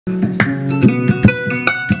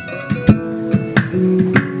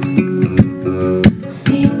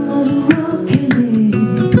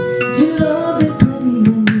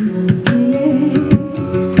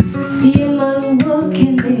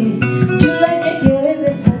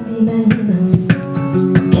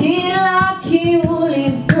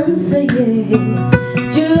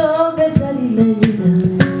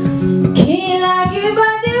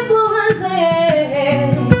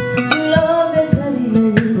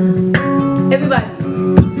everybody.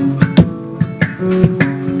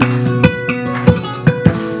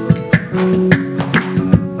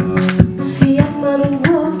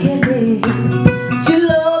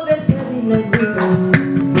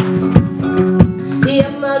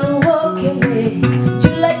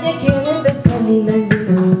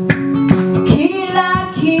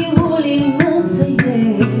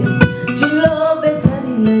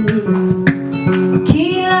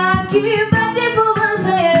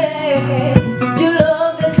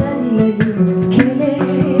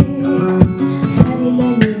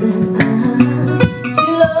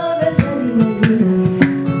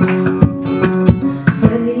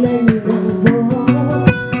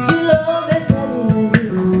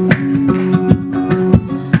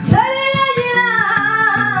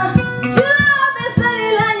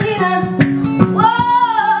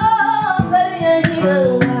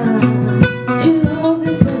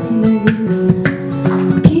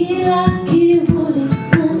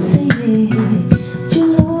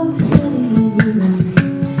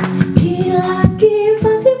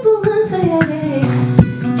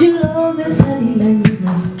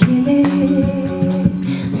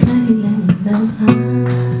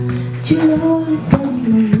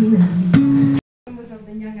 Members of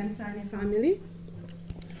the NYANG Sanneh family,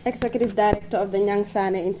 Executive Director of the NYANG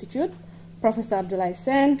Sanneh Institute, Professor Abdoulie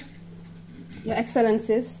Saine, Your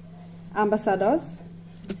Excellencies, Ambassadors,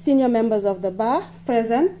 Senior Members of the Bar,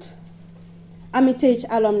 present, Armitage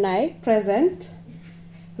alumni, present,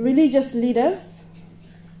 religious leaders,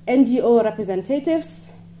 NGO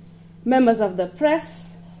representatives, members of the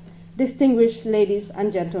press, distinguished ladies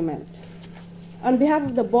and gentlemen. On behalf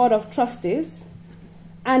of the Board of Trustees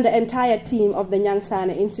and the entire team of the NYANG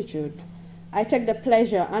Sanneh Institute, I take the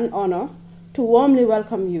pleasure and honor to warmly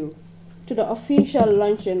welcome you to the official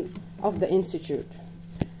launching of the Institute.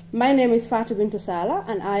 My name is Fatou Bintou Sala,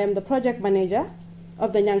 and I am the project manager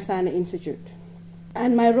of the NYANG Sanneh Institute.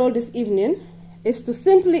 And my role this evening is to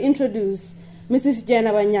simply introduce Mrs.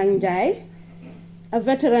 Jenaba Nyang, a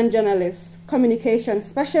veteran journalist, communication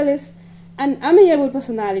specialist, and amiable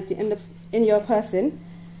personality in your person,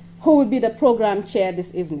 who will be the program chair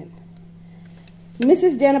this evening.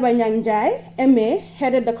 Mrs. Jenaba Nyang, MA,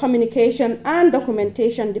 headed the Communication and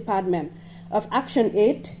Documentation Department of Action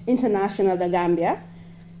Aid International, the Gambia.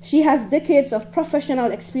 She has decades of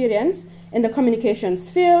professional experience in the communications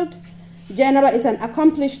field. Jenaba is an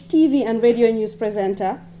accomplished TV and radio news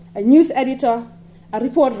presenter, a news editor, a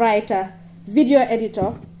report writer, video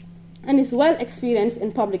editor, and is well experienced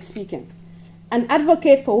in public speaking. An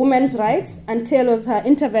advocate for women's rights and tailors her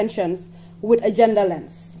interventions with a gender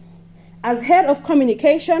lens. As head of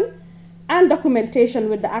communication and documentation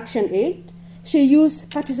with the Action Aid, she used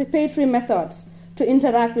participatory methods to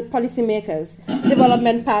interact with policymakers,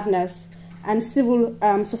 development partners, and civil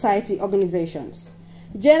society organizations.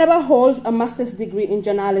 Jenaba holds a master's degree in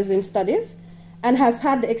journalism studies and has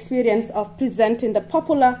had the experience of presenting the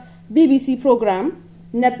popular BBC program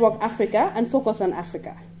Network Africa and Focus on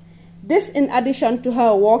Africa. This in addition to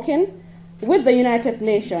her working with the United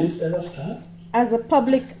Nations as a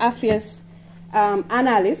public affairs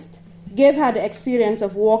analyst, gave her the experience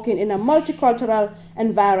of working in a multicultural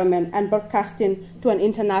environment and broadcasting to an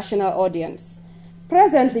international audience.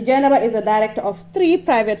 Presently, Jenaba is the director of 3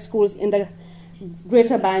 private schools in the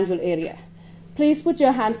Greater Banjul area. Please put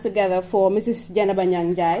your hands together for Mrs. Jenaba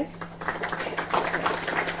Nyang.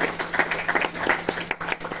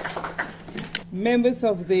 Members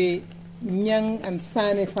of the NYANG and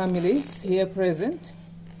Sanneh families here present,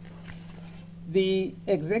 the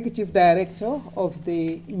Executive Director of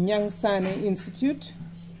the NYANG Sanneh Institute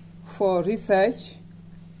for Research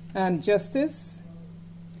and Justice,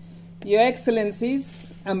 Your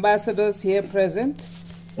Excellencies, Ambassadors here present,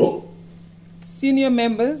 senior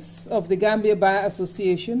members of the Gambia Bar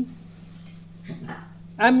Association,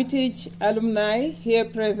 Armitage alumni here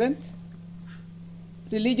present,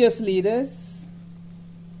 religious leaders,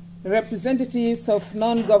 representatives of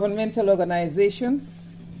non-governmental organizations,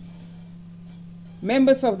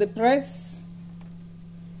 members of the press,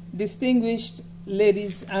 distinguished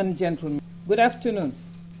ladies and gentlemen. Good afternoon,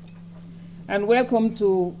 and welcome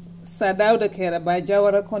to Sir Dawda by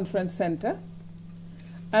Jawara Conference Center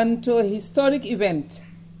and to a historic event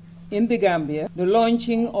in the Gambia, the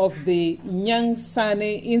launching of the NYANG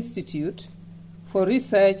Sanneh Institute for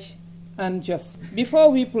Research and Justice.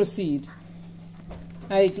 Before we proceed,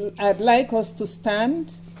 I'd like us to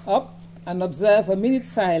stand up and observe a minute's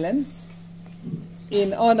silence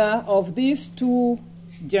in honor of these 2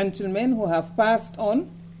 gentlemen who have passed on,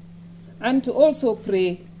 and to also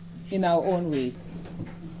pray in our own ways.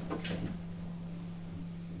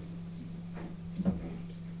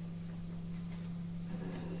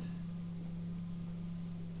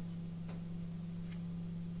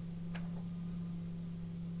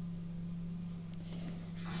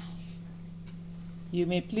 You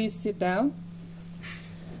may please sit down.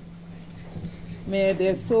 May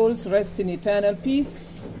their souls rest in eternal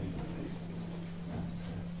peace,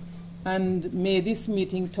 and may this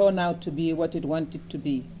meeting turn out to be what it wanted to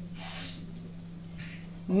be.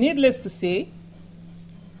 Needless to say,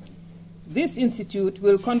 this institute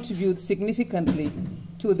will contribute significantly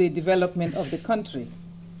to the development of the country.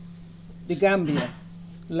 The Gambia,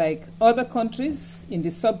 like other countries in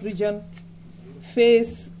the sub-region,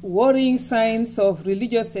 face worrying signs of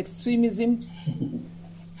religious extremism,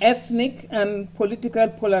 ethnic and political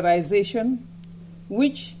polarization,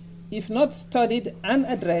 which, if not studied and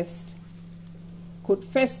addressed, could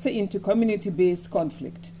fester into community-based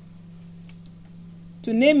conflict.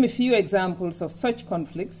 To name a few examples of such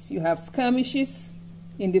conflicts, you have skirmishes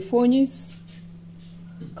in the Fonies,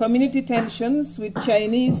 community tensions with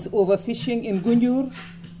Chinese overfishing in Gunjur,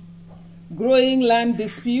 growing land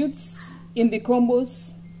disputes in the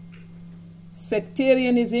Combos,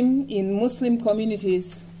 sectarianism in Muslim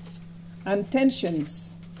communities, and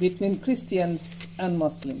tensions between Christians and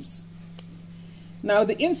Muslims. Now,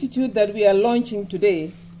 the institute that we are launching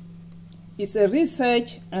today is a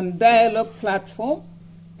research and dialogue platform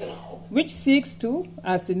which seeks to,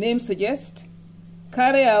 as the name suggests,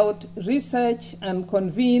 carry out research and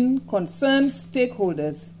convene concerned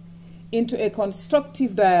stakeholders into a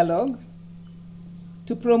constructive dialogue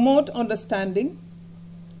to promote understanding,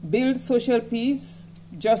 build social peace,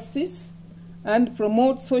 justice, and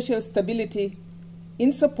promote social stability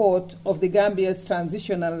in support of the Gambia's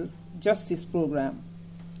transitional justice program.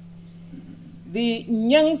 The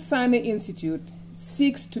NYANG Sanneh Institute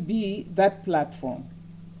seeks to be that platform.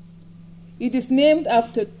 It is named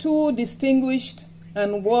after two distinguished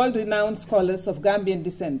and world-renowned scholars of Gambian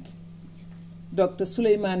descent, Dr.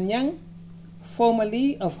 Sulayman Nyang,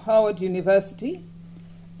 formerly of Howard University,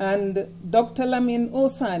 and Dr. Lamin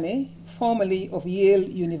Saine, formerly of Yale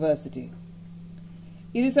University.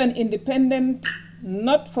 It is an independent,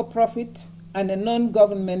 not-for-profit, and a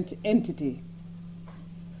non-government entity.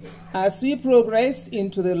 As we progress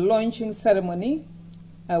into the launching ceremony,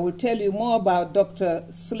 I will tell you more about Dr.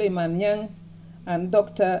 Sulayman Nyang and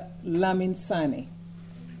Dr. Lamin Saine,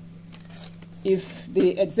 if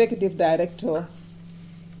the executive director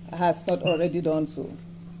has not already done so.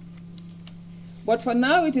 But for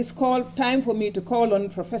now, it is time for me to call on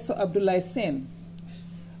Professor Abdoulie Saine.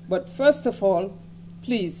 But first of all,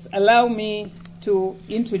 please allow me to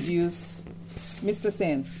introduce Mr.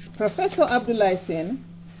 Saine. Professor Abdoulie Saine,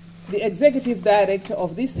 the executive director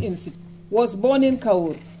of this institute, was born in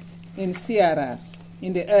Kaur, in Sierra,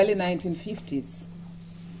 in the early 1950s.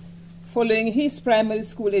 Following his primary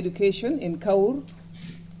school education in Kaur,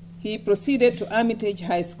 he proceeded to Armitage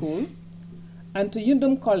High School and to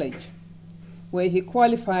Yundum College, where he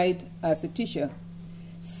qualified as a teacher.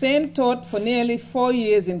 Saine taught for nearly 4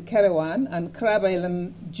 years in Kerewan and Crab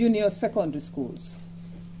Island Junior Secondary Schools.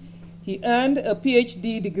 He earned a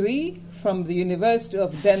PhD degree from the University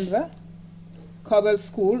of Denver, Cobell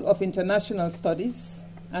School of International Studies,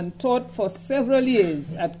 and taught for several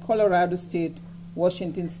years at Colorado State,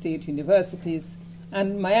 Washington State Universities,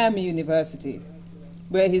 and Miami University,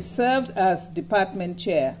 where he served as department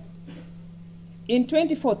chair. In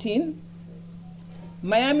 2014,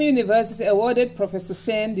 Miami University awarded Professor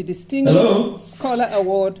Saine the Distinguished Scholar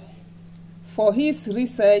Award for his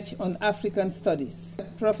research on African studies.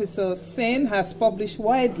 Professor Saine has published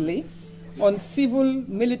widely on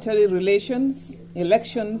civil-military relations,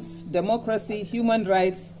 elections, democracy, human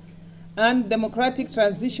rights, and democratic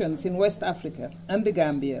transitions in West Africa and the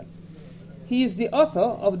Gambia. He is the author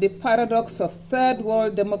of The Paradox of Third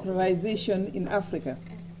World Democratization in Africa,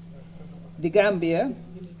 the Gambia,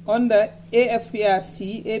 under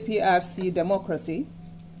AFPRC Democracy,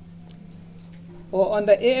 or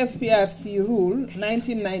under AFPRC Rule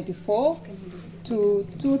 1994 to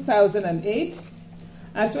 2008,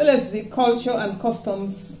 as well as the Culture and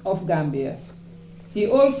Customs of Gambia. He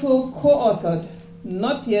also co-authored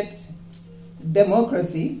Not Yet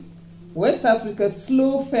Democracy, West Africa's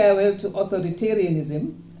Slow Farewell to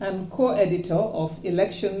Authoritarianism, and co-editor of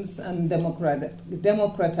Elections and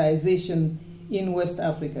Democratization in West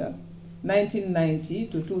Africa, 1990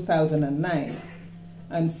 to 2009,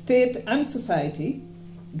 and State and Society,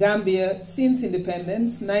 Gambia Since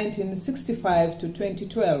Independence, 1965 to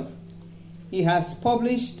 2012. He has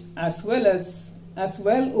published as well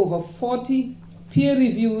over 40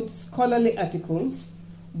 peer-reviewed scholarly articles,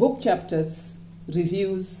 book chapters,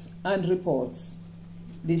 reviews, and reports.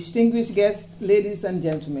 Distinguished guests, ladies and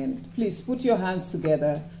gentlemen, please put your hands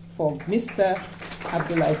together for Mr.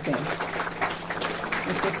 Abdoulie Saine.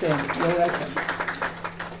 Mr. Saine, you're welcome.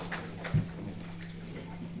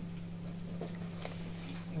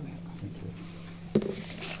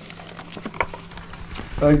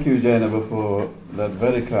 Thank you, Jainaba, for that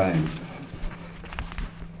very kind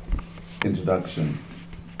introduction.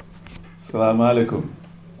 Assalamu alaikum.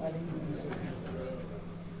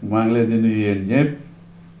 maa ngi leen di nuyu yéen ñëpp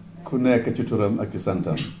ku nekk ci turam ak ci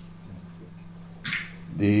santam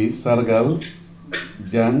di sargal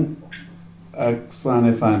Jang ak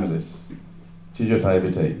Sanneh families ci jotaay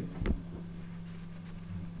bi tey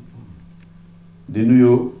di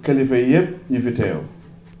nuyu kilifa yépp ñu fi teew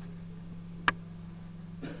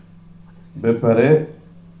ba pare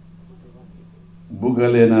bugga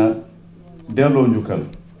leen a delloo njukkal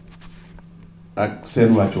ak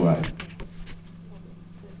seen wàccuwaay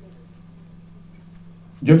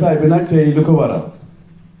jotaay bi nag tey lu ko waral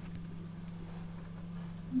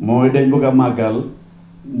mooy dañ bëgg a màggal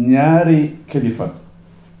ñaari kilifa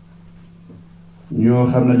ñoo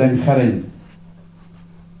xam ne dañ xarañ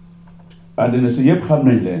àddina si yépp xam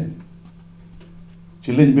nañ leen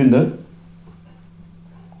ci liñ bind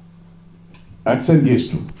ak seen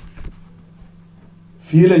gëstu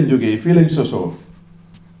fii lañ jógee fii lañ sosoo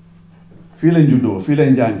fii lañ juddoo fii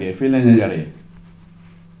lañ jàngee fii lañ yaree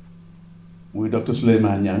muy docteur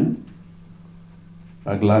Sulayman NYANG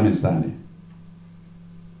ak Lamin Saine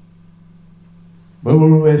ba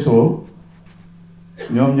loolu weesoo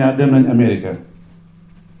ñoom ñaar dem nañ Amérique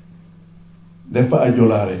def fa ay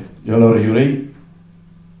joloore yu rëy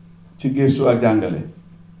ci gëstu ak jàngale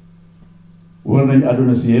war nañ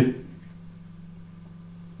àdduna si yëpp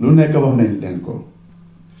lu nekk wax nañ leen ko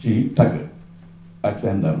ci tagg ak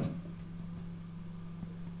seen ndam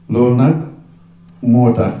loolu nag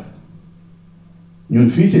moo tax ñun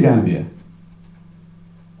fii ci Gambia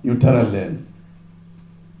ñu taral leen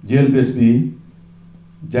jël bés bi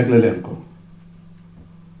jagle leen ko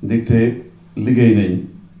ndaxte liggéey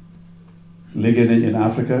nañ in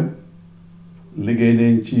Africa liggéey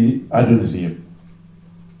nañ ci àdduna si yëpp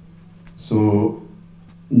so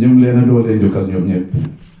ñu ngi leen a doolee njukkal ñoom ñëpp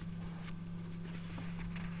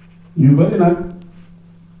ñu bari nag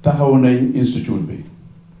taxaw nañ institute bi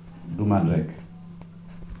du man rek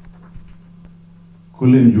ku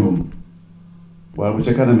leen juum waaye bu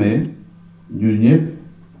ca kanamee ñun ñëpp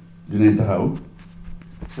dinañ taxaw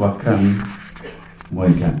wax kan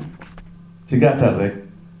mooy kan ci gàttal rek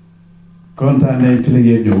kontaan nañ ci li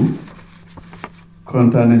ngeen ñëw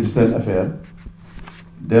kontaan nañ ci seen affaire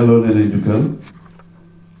delloo ne leen jukkal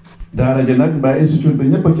daara ji nag ba institute bi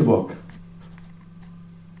ñëpp a ci bokk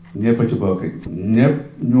ñëpp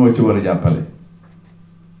ñoo ci war a jàppale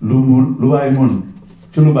lu waay mun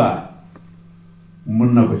ci lu baax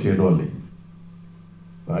mun na ko ci dolli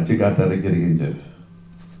waaw ci gàttal rek jërë ngeen jëf.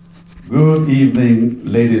 Good evening,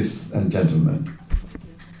 ladies and gentlemen,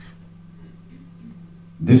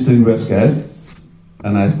 distinguished guests,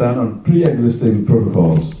 and I stand on pre-existing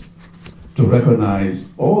protocols to recognize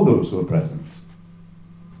all those who are present.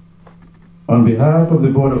 On behalf of the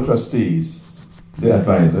Board of Trustees, the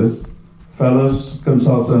advisors, fellows,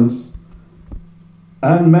 consultants,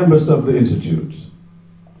 and members of the Institute,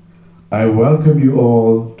 I welcome you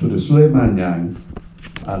all to the Sulayman NYANG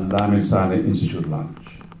and NYANG Sanneh Institute Lounge.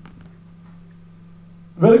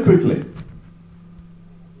 Very quickly,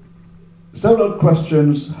 several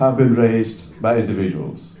questions have been raised by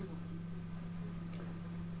individuals.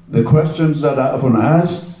 The questions that are often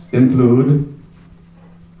asked include,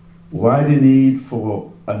 why the need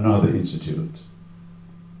for another institute?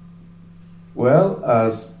 Well,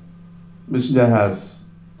 as Ms.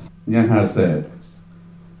 NYANG has said,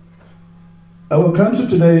 our country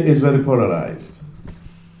today is very polarized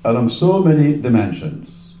along so many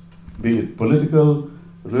dimensions, be it political,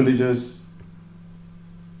 religious,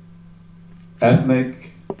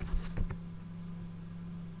 ethnic,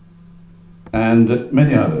 and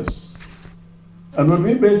many others. And what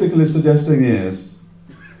we're basically suggesting is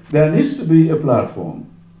there needs to be a platform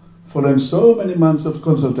following so many months of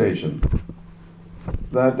consultation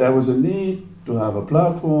that there was a need to have a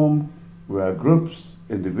platform where groups,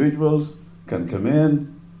 individuals can come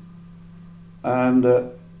in and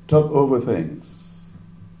talk over things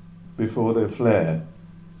before they flare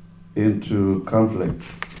into conflict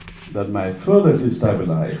that might further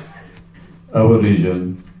destabilize our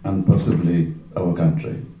region and possibly our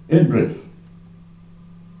country. In brief,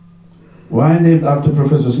 why named after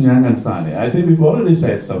Professors NYANG and Sanneh? I think we've already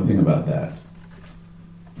said something about that.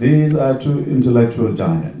 These are two intellectual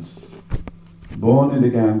giants, born in the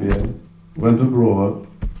Gambia, went abroad,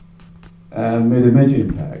 and made a major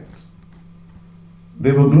impact.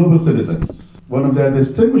 They were global citizens. One of their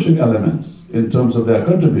distinguishing elements in terms of their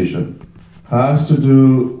contribution has to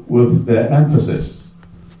do with their emphasis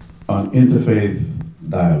on interfaith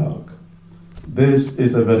dialogue. This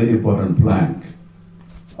is a very important plank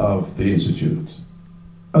of the Institute.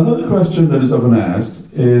 Another question that is often asked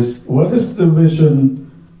is, what is the vision,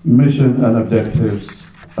 mission, and objectives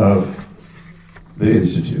of the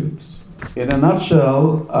Institute? In a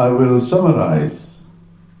nutshell, I will summarize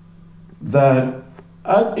that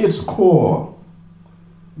at its core,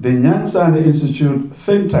 the NYANG Sanneh Institute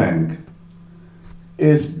think tank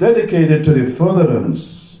is dedicated to the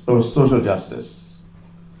furtherance of social justice,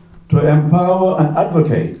 to empower and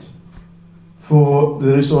advocate for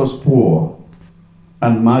the resource poor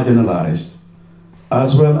and marginalized,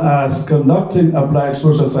 as well as conducting applied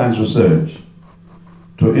social science research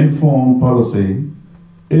to inform policy,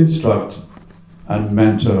 instruct, and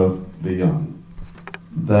mentor the young.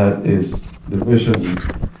 That is the vision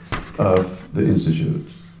of the Institute.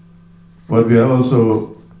 What we are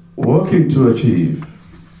also working to achieve,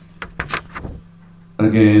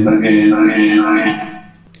 again,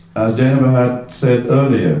 as Jennifer had said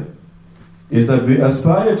earlier, is that we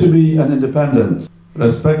aspire to be an independent,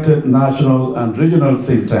 respected national and regional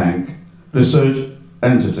think tank research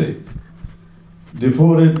entity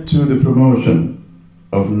devoted to the promotion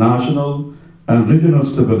of national and regional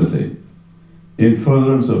stability in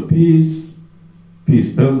furtherance of peace,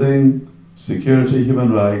 peace building, security,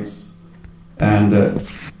 human rights, and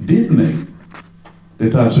deepening the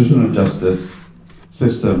transitional justice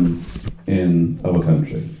system in our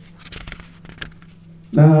country.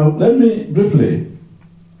 Now, let me briefly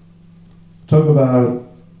talk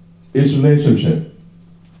about its relationship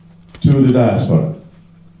to the diaspora.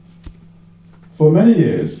 For many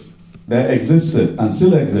years, there existed and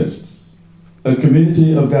still exists a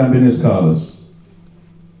community of Gambian scholars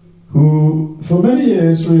who, for many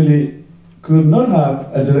years, really could not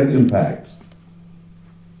have a direct impact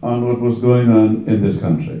on what was going on in this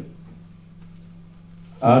country.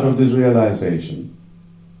 Out of this realization,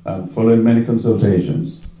 and following many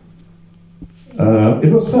consultations,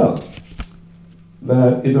 it was felt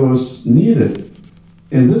that it was needed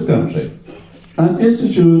in this country an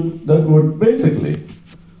institute that would basically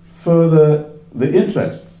further the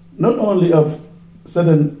interests not only of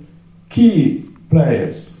certain key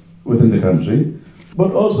players within the country,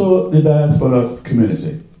 but also the diaspora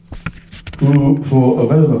community, who for a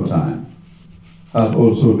very long time have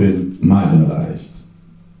also been marginalized.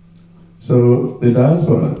 So the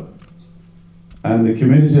diaspora and the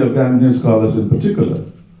community of Gambian scholars in particular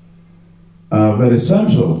are very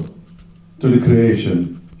central to the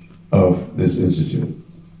creation of this institute.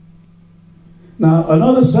 Now,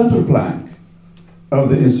 another central plank of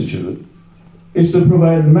the institute is to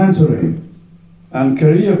provide mentoring and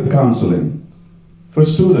career counseling for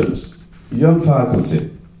students, young faculty,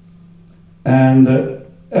 and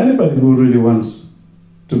anybody who really wants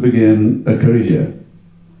to begin a career.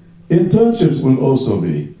 Internships will also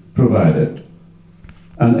be provided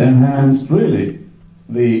and enhance really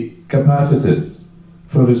the capacities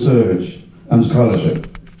for research and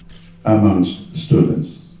scholarship amongst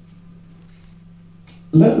students.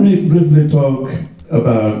 Let me briefly talk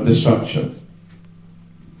about the structure.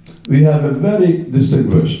 We have a very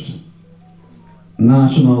distinguished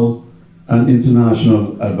national and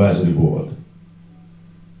international advisory board.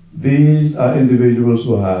 These are individuals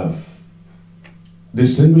who have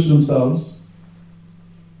distinguished themselves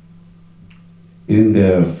in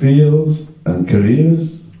their fields and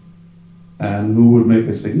careers, and who would make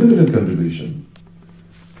a significant contribution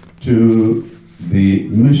to the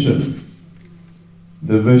mission,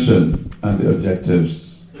 the vision, and the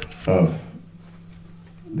objectives of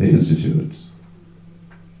the Institute.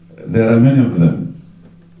 There are many of them,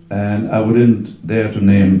 and I wouldn't dare to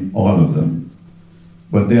name all of them,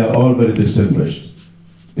 but they are all very distinguished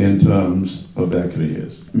in terms of their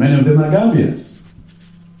careers. Many of them are Gambians.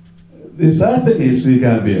 The sad thing is, we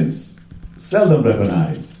Gambians seldom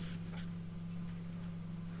recognize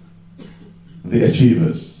the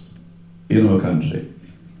achievers in our country.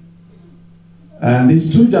 And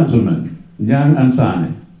these two gentlemen, NYANG and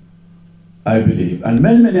Sanneh, I believe, and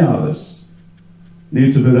many, many others,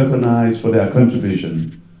 need to be recognized for their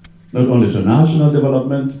contribution, not only to national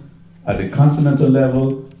development, at the continental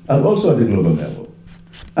level, and also at the global level.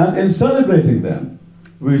 And in celebrating them,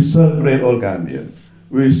 we celebrate all Gambians.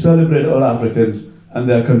 We celebrate all Africans and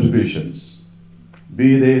their contributions,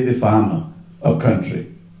 be they the farmer of country,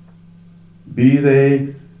 be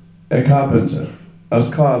they a carpenter, a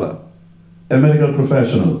scholar, a medical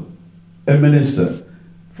professional, a minister.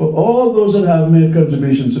 For all those that have made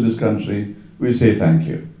contributions to this country, we say thank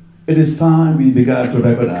you. It is time we began to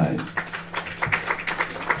recognize.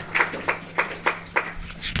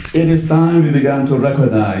 It is time we began to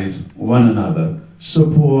recognize one another,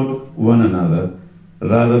 support one another,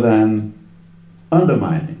 rather than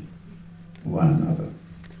undermining one another.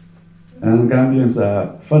 And Gambians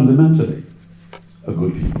are fundamentally a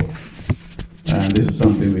good people. And this is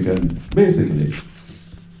something we can basically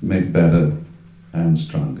make better and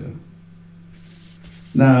stronger.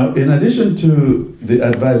 Now, in addition to the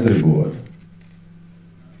advisory board,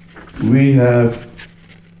 we have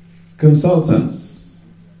consultants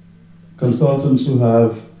who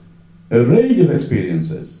have a range of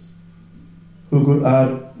experiences who could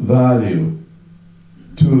add value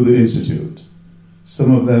to the Institute.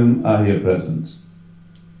 Some of them are here present,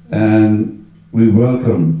 and we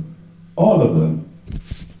welcome all of them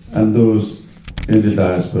and those in the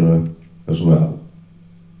diaspora as well.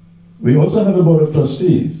 We also have a board of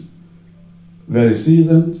trustees, very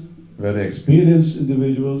seasoned, very experienced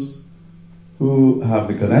individuals who have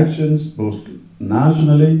the connections both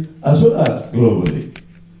nationally as well as globally,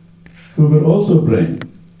 who will also bring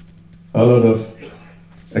a lot of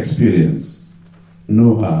experience,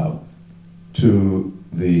 know-how to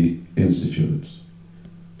the Institute.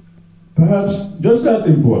 Perhaps just as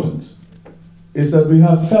important is that we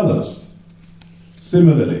have fellows.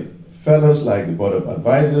 Similarly, fellows like the Board of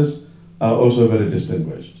Advisors are also very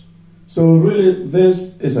distinguished. So really,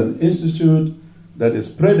 this is an institute that is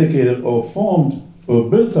predicated or formed or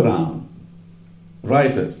built around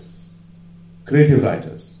writers, creative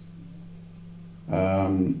writers,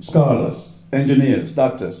 scholars, engineers,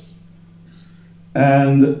 doctors,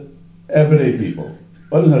 and everyday people,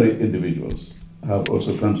 ordinary individuals, have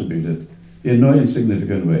also contributed in no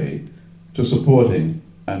insignificant way to supporting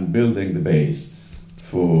and building the base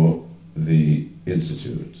for the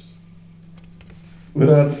Institute.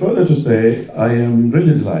 Without further to say, I am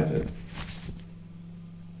really delighted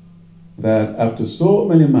that after so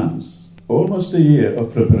many months, almost a year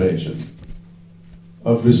of preparation,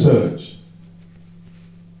 of research,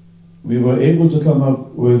 we were able to come up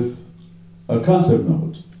with a concept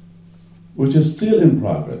note, which is still in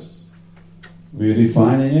progress. We're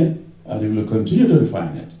refining it, and we will continue to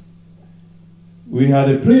refine it. We had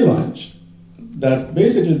a pre-launch that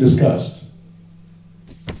basically discussed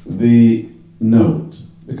the note,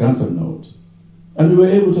 the concept note, and we were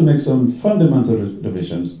able to make some fundamental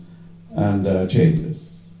revisions and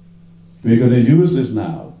changes. We're going to use this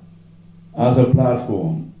now as a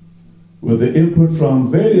platform with the input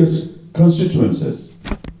from various constituencies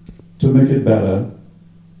to make it better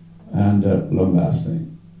and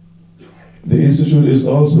long-lasting. The Institute is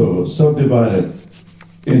also subdivided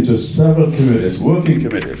into several committees, working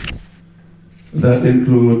committees, that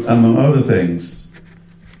include, among other things,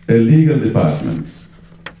 a legal department,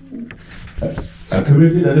 a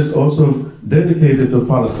committee that is also dedicated to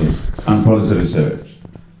policy and policy research,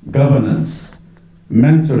 governance,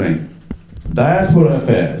 mentoring, diaspora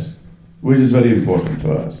affairs, which is very important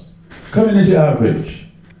to us, community outreach,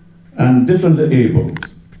 and differently abled.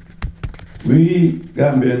 We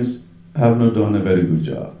Gambians have not done a very good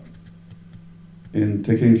job in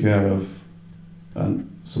taking care of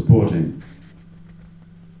and supporting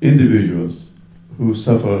individuals who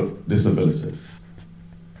suffer disabilities.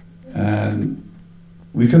 And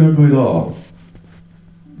we cannot do it all,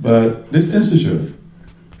 but this institute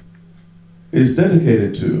is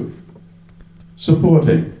dedicated to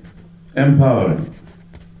supporting, empowering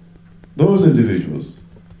those individuals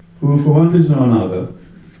who, for one reason or another,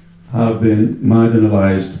 have been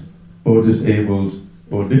marginalized or disabled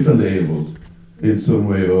or differently abled in some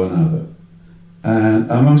way or another. And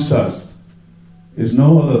amongst us is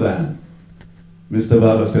no other than Mr.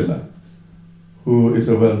 Baba Sillah, who is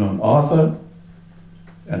a well-known author,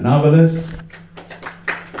 a novelist,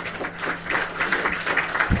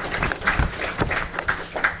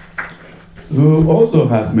 who also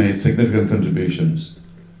has made significant contributions,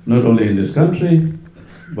 not only in this country,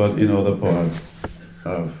 but in other parts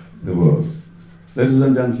of the world. Ladies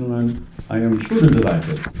and gentlemen, I am truly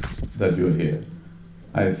delighted that you're here.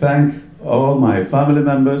 I thank all my family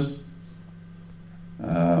members,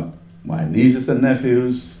 my nieces and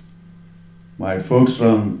nephews, my folks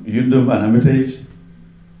from Yundum and Hermitage.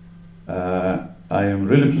 I am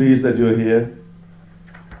really pleased that you're here.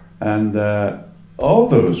 And all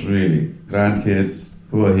those really grandkids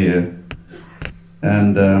who are here,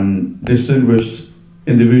 and distinguished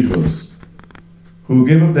individuals who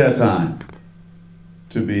give up their time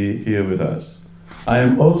to be here with us. I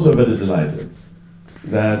am also very delighted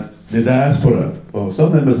that the diaspora, or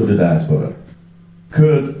some members of the diaspora,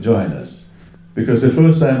 could join us, because the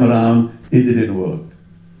first time around it didn't work.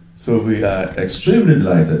 So we are extremely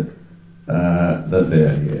delighted that they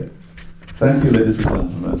are here. Thank you, ladies and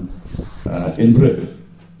gentlemen. In brief,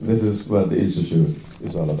 this is what the Institute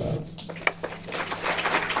is all about.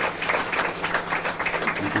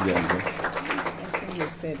 Thank you, Bianca. I think you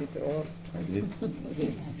said it all. I did?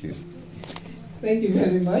 Yes. Thank you. Thank you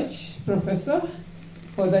very much, Professor,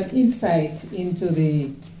 for that insight into the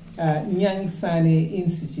NYANG Sanneh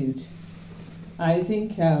Institute. I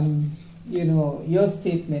think, you know, your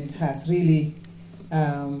statement has really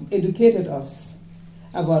educated us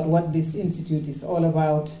about what this institute is all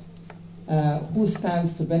about, who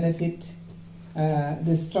stands to benefit,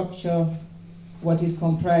 the structure, what it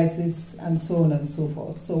comprises, and so on and so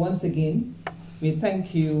forth. So once again, we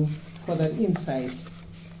thank you for that insightful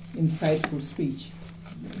speech.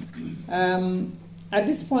 At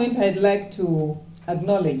this point, I'd like to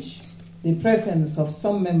acknowledge the presence of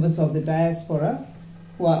some members of the diaspora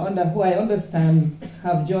who I understand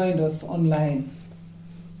have joined us online.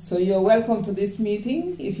 So you're welcome to this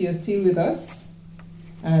meeting if you're still with us.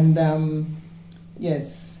 And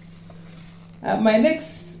yes, my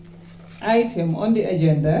next item on the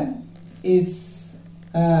agenda is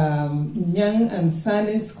NYANG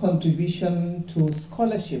Sanneh's contribution to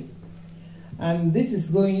scholarship. And this is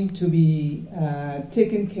going to be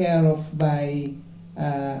taken care of by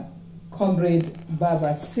Comrade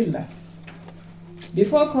Baba Sillah.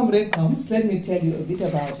 Before Comrade comes, let me tell you a bit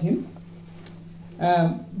about him.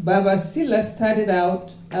 Baba Sillah started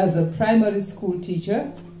out as a primary school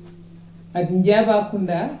teacher at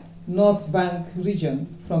Njabakunda, North Bank region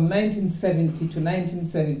from 1970 to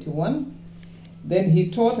 1971. Then he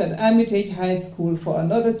taught at Armitage High School for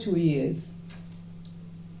another 2 years.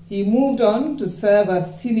 He moved on to serve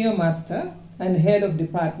as senior master and head of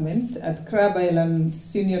department at Crab Island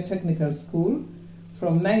Senior Technical School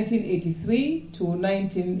from 1983 to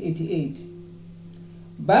 1988.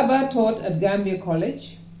 Baba taught at Gambia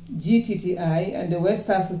College, GTTI, and the West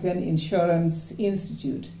African Insurance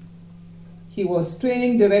Institute. He was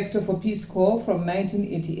training director for Peace Corps from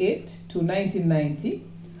 1988 to 1990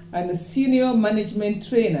 and a senior management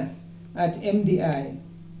trainer at MDI.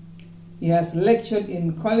 He has lectured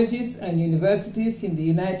in colleges and universities in the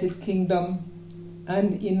United Kingdom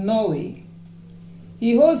and in Norway.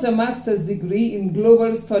 He holds a master's degree in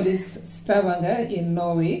Global Studies Stavanger in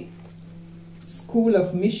Norway, School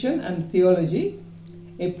of Mission and Theology,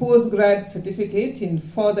 a postgrad certificate in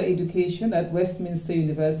further education at Westminster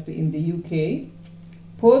University in the UK,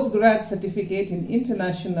 postgrad certificate in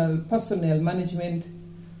international personnel management,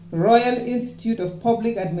 Royal Institute of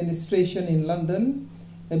Public Administration in London,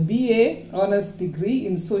 a BA Honours degree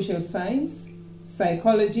in Social Science,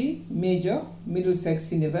 Psychology major,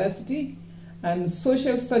 Middlesex University, and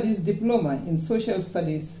Social Studies Diploma in Social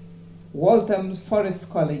Studies, Waltham Forest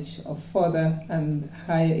College of Further and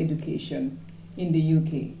Higher Education in the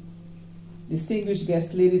UK. Distinguished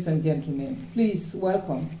guests, ladies and gentlemen, please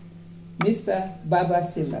welcome Mr. Baba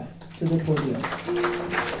Sillah to the podium.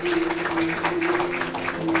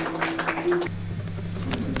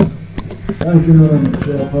 Thank you, Madam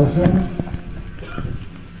Chairperson,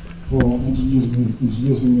 for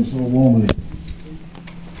introducing me so warmly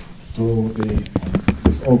to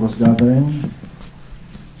this August gathering.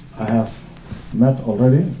 I have met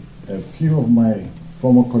already a few of my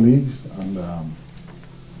former colleagues and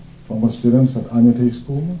former students at Armitage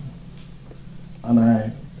School, and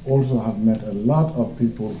I also have met a lot of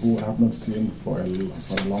people who I have not seen for a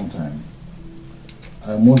long time.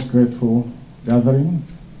 I'm most grateful gathering,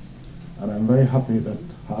 and I'm very happy that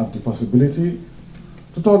I have the possibility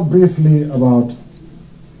to talk briefly about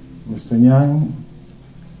Mr. NYANG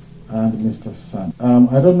and Mr. Sanneh.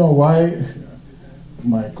 I don't know why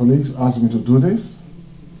my colleagues asked me to do this,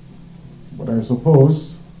 but I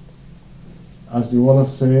suppose, as the Wolof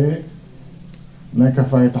say, neka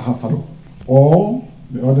fay tahafalu. Or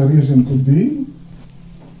the other reason could be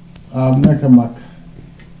neka mak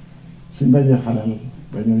si ndaje halal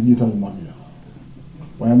dañu jital mag ya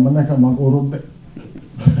waye ma neka mag urut de.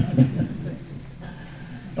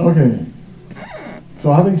 Okay,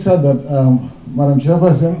 so having said that, Madam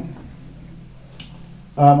Chairperson,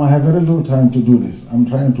 I have very little time to do this. I'm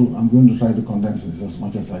going to try to condense this as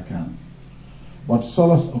much as I can. But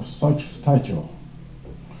scholars of such stature,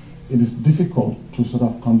 it is difficult to sort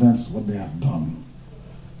of condense what they have done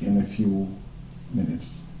in a few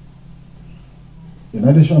minutes. In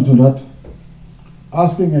addition to that,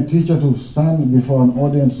 asking a teacher to stand before an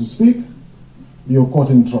audience to speak, you're caught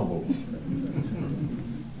in trouble.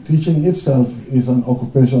 Teaching itself is an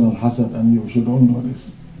occupational hazard, and you should all know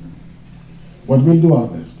this. But we'll do our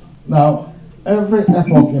best. Now, every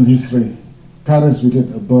epoch in history carries with it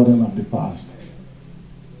a burden of the past.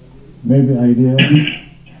 Maybe ideas,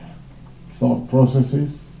 thought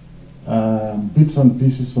processes, bits and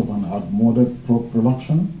pieces of an outmoded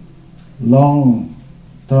production,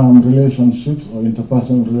 long-term relationships or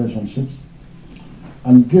interpersonal relationships.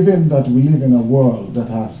 And given that we live in a world that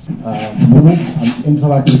has moved and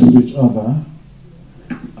interacted with each other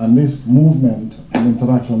and this movement and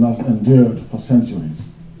interaction has endured for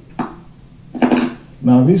centuries.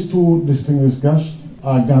 Now, these two distinguished guests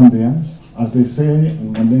are Gambians, as they say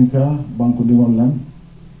in Mandinka, Banku Dingolem,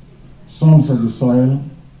 sons of the soil,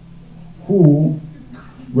 who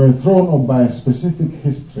were thrown up by a specific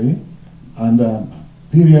history and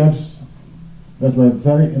periods that were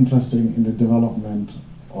very interesting in the development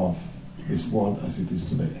of this world as it is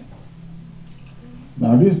today.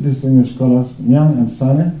 Now, these distinguished scholars, NYANG and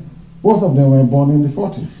Sanneh, both of them were born in the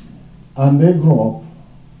 40s, and they grew up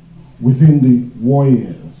within the war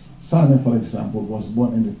years. Sanneh, for example, was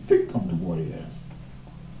born in the thick of the war years,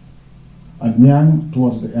 and NYANG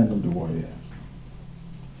towards the end of the war years.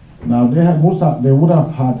 Now, they would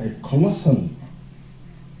have had a colossal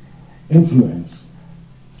influence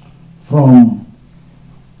from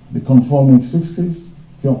the conforming 60s,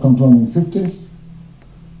 the conforming 50s,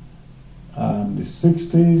 the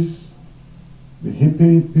 60s, the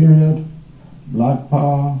hippie period, black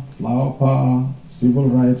power, flower power, civil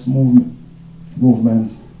rights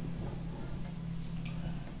movements,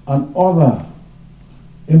 and other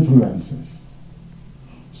influences.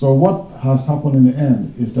 So what has happened in the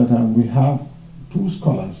end is that we have two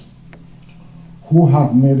scholars who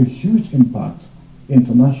have made a huge impact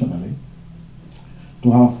internationally,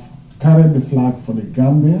 to have carried the flag for the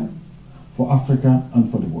Gambia, for Africa, and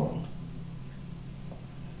for the world.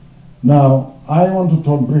 Now, I want to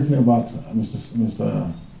talk briefly about Mr.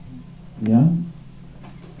 NYANG,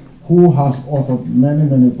 who has authored many,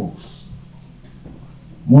 many books,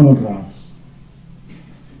 monographs,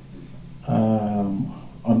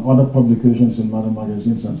 on other publications in modern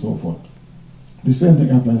magazines and so forth. The same thing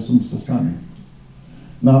applies to Mr. Sanneh.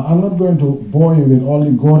 Now, I'm not going to bore you with all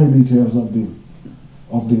the gory details of the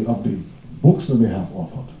books that they have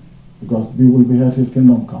authored, because we will be here till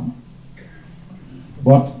kingdom come.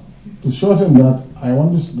 But to shorten that, I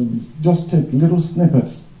want to just take little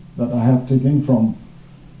snippets that I have taken from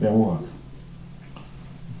their work.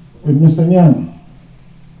 With Mr. NYANG,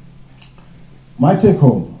 my take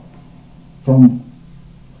home from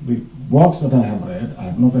the works that I have read, I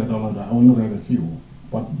have not read all of that, I only read a few,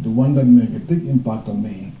 but the one that made a big impact on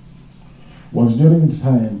me was during the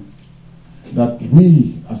time that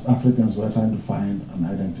we as Africans were trying to find an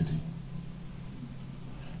identity.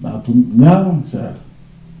 Now, NYANG said,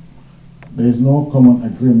 there is no common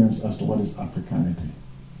agreements as to what is Africanity.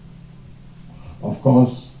 Of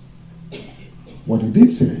course, what he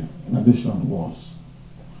did say, in addition, was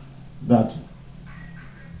that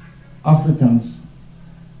Africans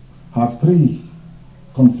have three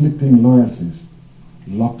conflicting loyalties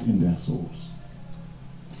locked in their souls.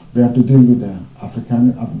 They have to deal with their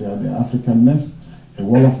Africanness. A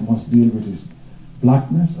Wolof must deal with his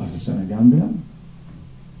blackness as a Senegambian.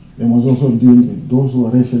 They must also deal with those who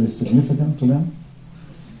are racially significant to them.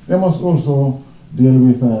 They must also deal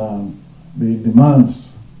with the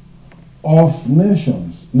demands of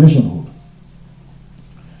nationhood.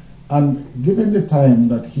 And given the time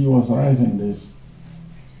that he was writing this,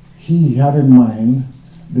 he had in mind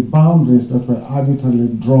the boundaries that were arbitrarily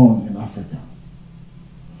drawn in Africa.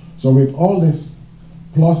 So with all this,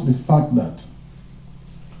 plus the fact that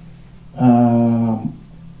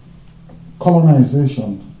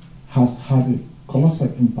colonization has had a colossal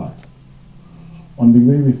impact on the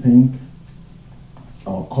way we think,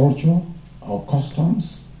 our culture, our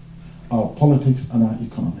customs, our politics, and our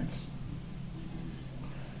economics.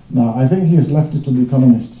 Now, I think he has left it to the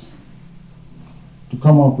economists to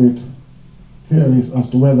come up with theories as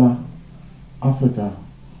to whether Africa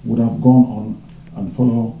would have gone on and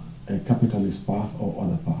follow a capitalist path or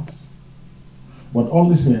other paths. But all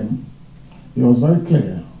the same, he was very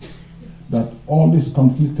clear that all these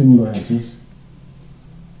conflicting loyalties,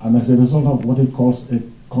 and as a result of what he calls a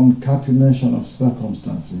concatenation of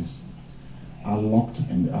circumstances, are locked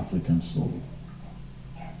in the African soul.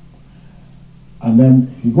 And then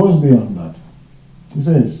he goes beyond that. He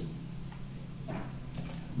says,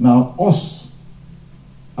 now us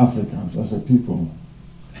Africans as a people,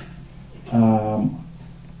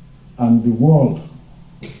 and the world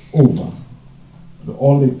over,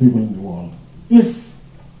 all the people in the world, if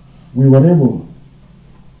we were able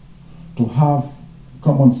to have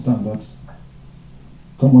common standards,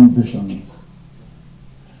 common visions,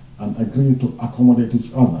 and agree to accommodate each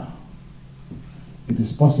other, it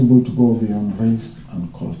is possible to go beyond race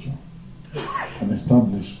and culture and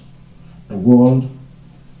establish a world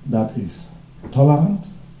that is tolerant,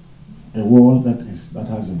 a world that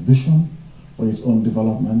has a vision for its own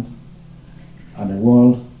development, and a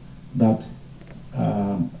world that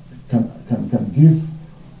can give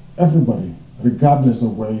everybody, regardless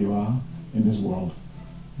of where you are in this world,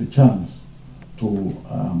 the chance to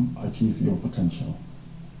achieve your potential.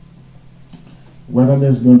 Whether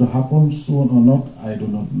that's going to happen soon or not, I do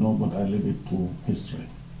not know, but I leave it to history.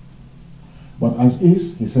 But as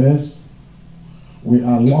is, he says, we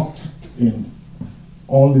are locked in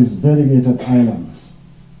all these variegated islands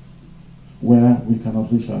where we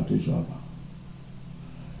cannot reach out to each other.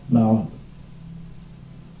 Now,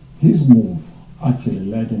 his move actually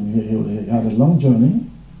led him, he had a long journey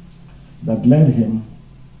that led him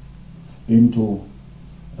into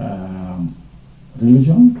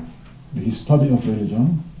religion, his study of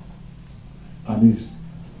religion, and his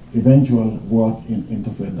eventual work in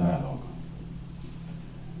interfaith dialogue.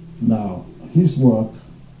 Now, his work,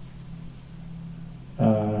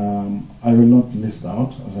 I will not list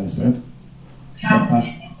out, as I said.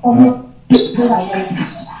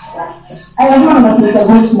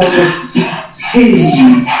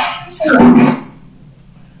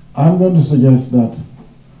 I'm going to suggest that,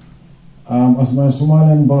 as my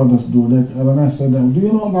Somalian brothers do, when I said them, do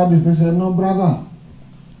you know about this? They said, no, brother.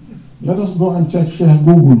 Let us go and check Sheikh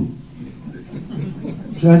Google.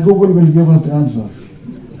 Sheikh Google will give us the answers.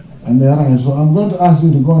 And they're right. So I'm going to ask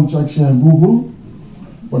you to go and check Sheikh Google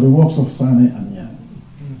for the works of Sanneh and NYANG.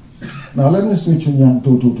 Now let me switch to NYANG to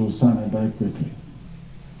Sanneh very quickly.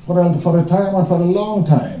 For a time and for a long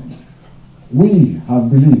time, we have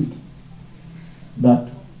believed that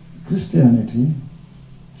Christianity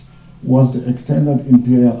was the extended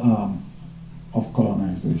imperial arm of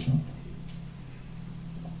colonization.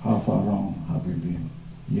 How far wrong have we been?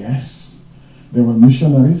 Yes, there were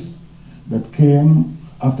missionaries that came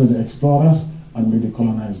after the explorers and with the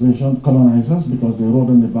colonizers, because they rode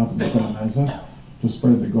on the back of the colonizers to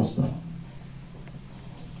spread the gospel.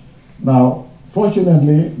 Now,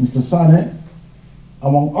 fortunately, Mr. Sanneh,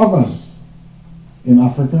 among others in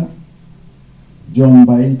Africa, John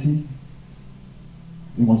Baiti,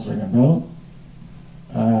 you must ring a bell,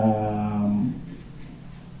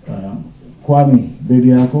 Kwame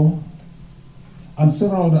Bediako, and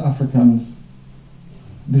several other Africans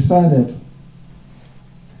decided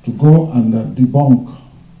to go and debunk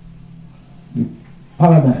the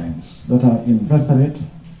paradigms that are inveterate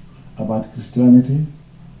about Christianity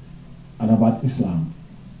and about Islam,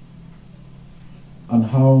 and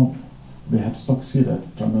how they had succeeded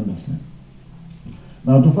tremendously.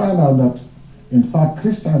 Now, to find out that, in fact,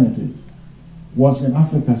 Christianity was in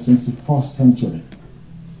Africa since the 1st century,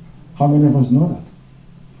 how many of us know that?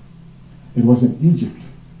 It was in Egypt,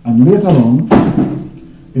 and later on,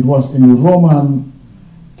 it was in the Roman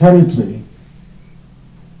territory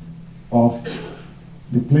of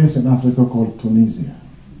the place in Africa called Tunisia.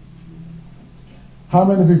 How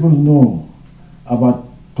many people know about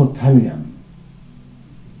Tertullian,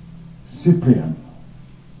 Cyprian,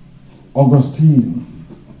 Augustine?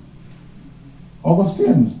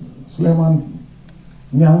 Sulayman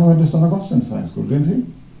NYANG went to St. Augustine's High School, didn't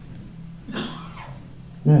he?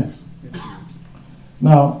 Yes.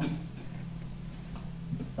 Now,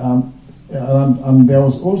 and there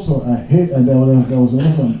was also there was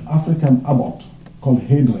also an African abbot called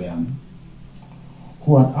Hadrian,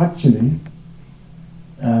 who had actually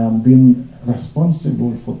been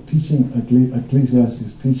responsible for teaching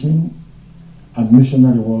Ecclesiastes teaching and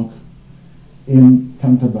missionary work in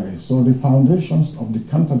Canterbury. So the foundations of the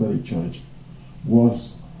Canterbury Church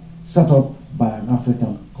was set up by an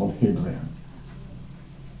African called Hadrian.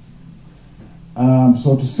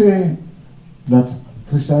 So to say that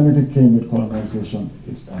Christianity came with colonization,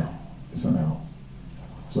 it's error. It's an error.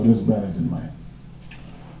 So let's bear it in mind.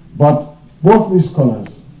 But both these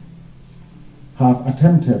scholars have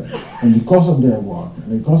attempted, in the course of their work,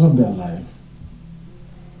 in the course of their life,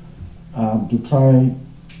 to try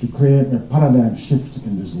to create a paradigm shift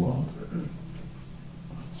in this world,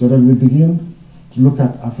 so that we begin to look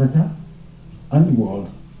at Africa and the world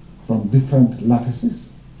from different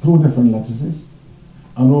lattices, through different lattices,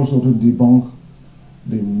 and also to debunk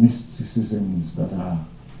the mysticisms that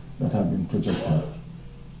have been projected,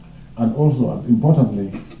 and also,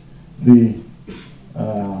 importantly, to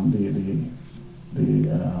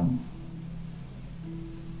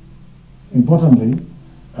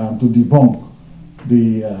debunk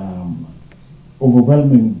the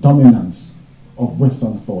overwhelming dominance of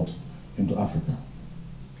Western thought into Africa.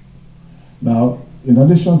 Now, in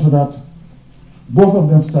addition to that, both of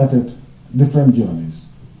them started different journeys,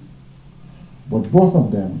 but both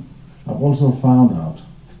of them have also found out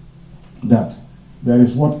that there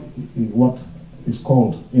is what is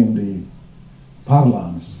called in the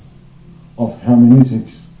parlance of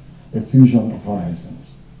hermeneutics a fusion of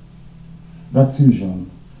horizons. That fusion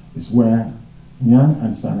is where NYANG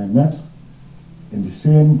and Sanneh met in the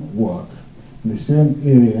same work, in the same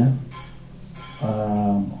area,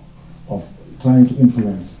 trying to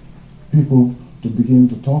influence people to begin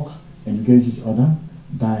to talk, engage each other,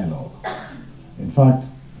 dialogue. In fact,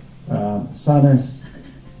 Sanne's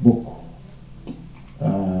book,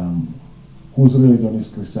 Whose Religion is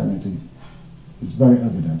Christianity, is very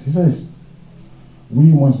evident. He says,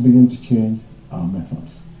 we must begin to change our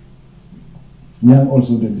methods. NYANG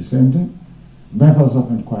also did the same thing. Methods of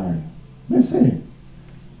inquiry. They say,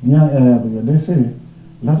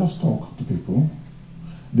 let us talk to people.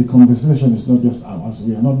 The conversation is not just ours.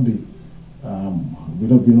 We are not we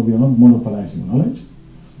are not monopolizing knowledge,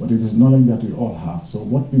 but it is knowledge that we all have. So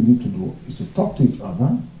what we need to do is to talk to each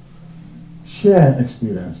other, share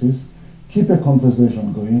experiences, keep a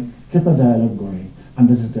conversation going, keep a dialogue going, and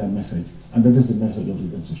that is their message, and that is the message of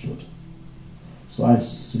the Institute. So I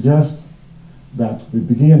suggest that we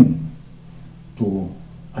begin to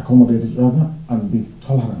accommodate each other and be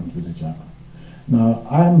tolerant with each other. Now,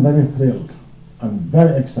 I am very thrilled and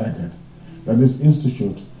very excited that this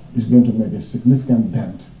institute is going to make a significant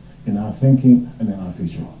dent in our thinking and in our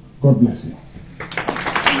future. God bless you.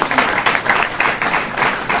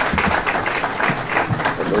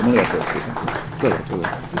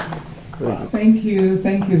 Thank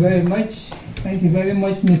you very much. Thank you very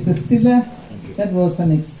much, Mr. Sillah. That was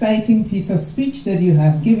an exciting piece of speech that you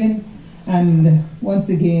have given, and once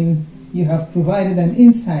again, you have provided an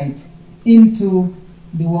insight into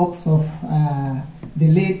the works of the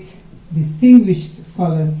late distinguished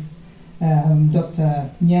scholars, Dr.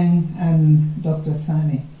 NYANG and Dr.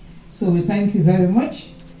 Saine. So we thank you very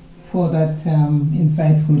much for that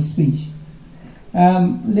insightful speech.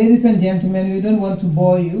 Ladies and gentlemen, we don't want to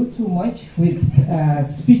bore you too much with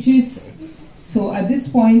speeches. So at this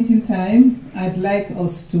point in time, I'd like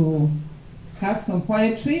us to have some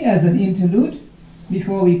poetry as an interlude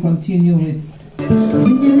before we continue with